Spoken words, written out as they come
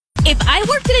If I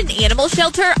worked at an animal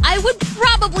shelter, I would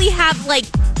probably have like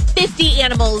 50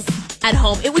 animals at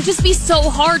home. It would just be so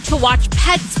hard to watch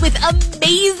pets with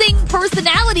amazing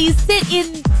personalities sit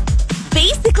in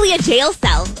basically a jail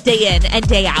cell day in and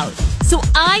day out. So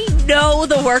I know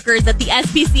the workers at the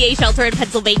SPCA shelter in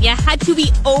Pennsylvania had to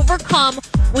be overcome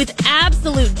with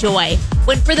absolute joy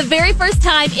when for the very first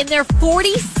time in their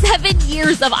 47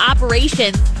 years of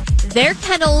operations, their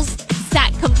kennels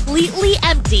sat completely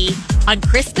empty on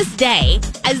Christmas Day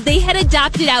as they had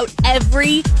adopted out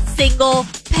every single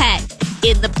pet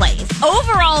in the place.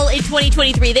 Overall, in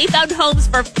 2023, they found homes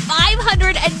for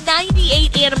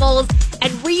 598 animals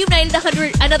and reunited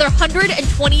another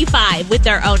 125 with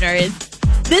their owners.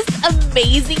 This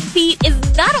amazing feat is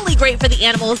not only great for the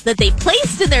animals that they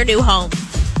placed in their new homes,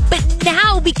 but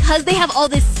now because they have all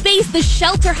this space, the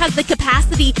shelter has the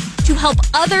capacity to help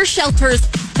other shelters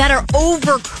that are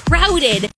overcrowded